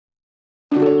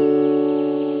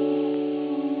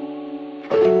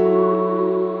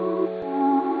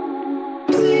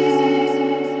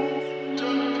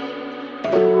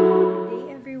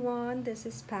this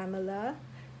is Pamela.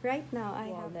 Right now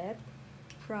I have it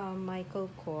from Michael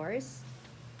Kors.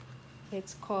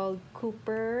 It's called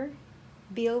Cooper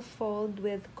billfold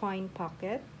with coin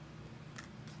pocket.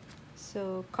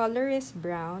 So color is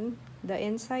brown, the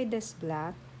inside is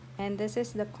black, and this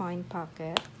is the coin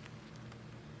pocket.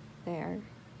 There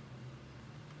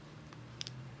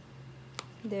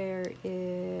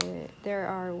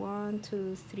are 1,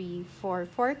 2, 3, 4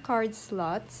 card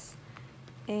slots,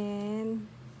 and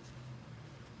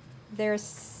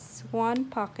there's one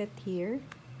pocket here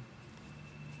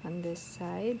on this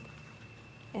side,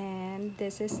 and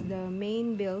this is the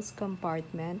main bills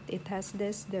compartment. It has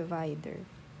this divider.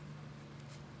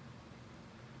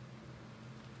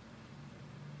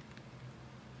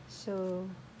 So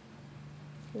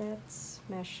let's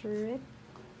measure it.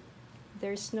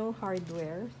 There's no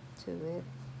hardware to it.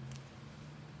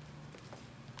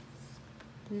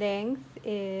 Length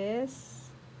is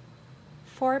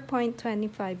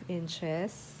 4.25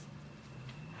 inches.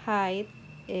 Height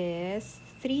is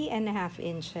 3.5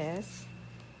 inches.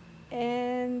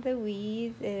 And the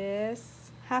width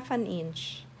is 1/2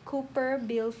 inch. Cooper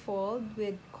billfold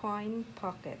with coin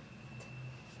pocket.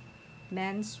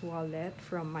 Men's wallet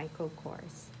from Michael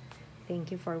Kors. Thank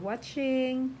you for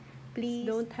watching. Please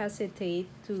don't hesitate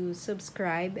to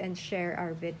subscribe and share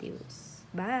our videos.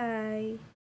 Bye!